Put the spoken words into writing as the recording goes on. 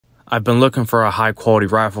I've been looking for a high quality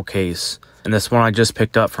rifle case, and this one I just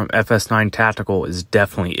picked up from FS9 Tactical is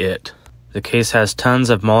definitely it. The case has tons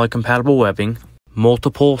of MOLLE compatible webbing,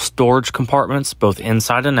 multiple storage compartments both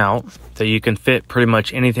inside and out that you can fit pretty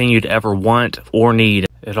much anything you'd ever want or need.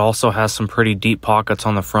 It also has some pretty deep pockets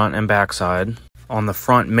on the front and back side. On the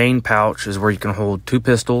front main pouch is where you can hold 2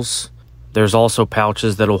 pistols. There's also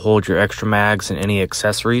pouches that'll hold your extra mags and any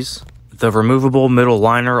accessories. The removable middle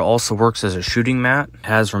liner also works as a shooting mat. It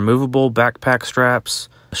has removable backpack straps,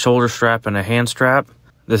 a shoulder strap, and a hand strap.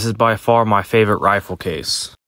 This is by far my favorite rifle case.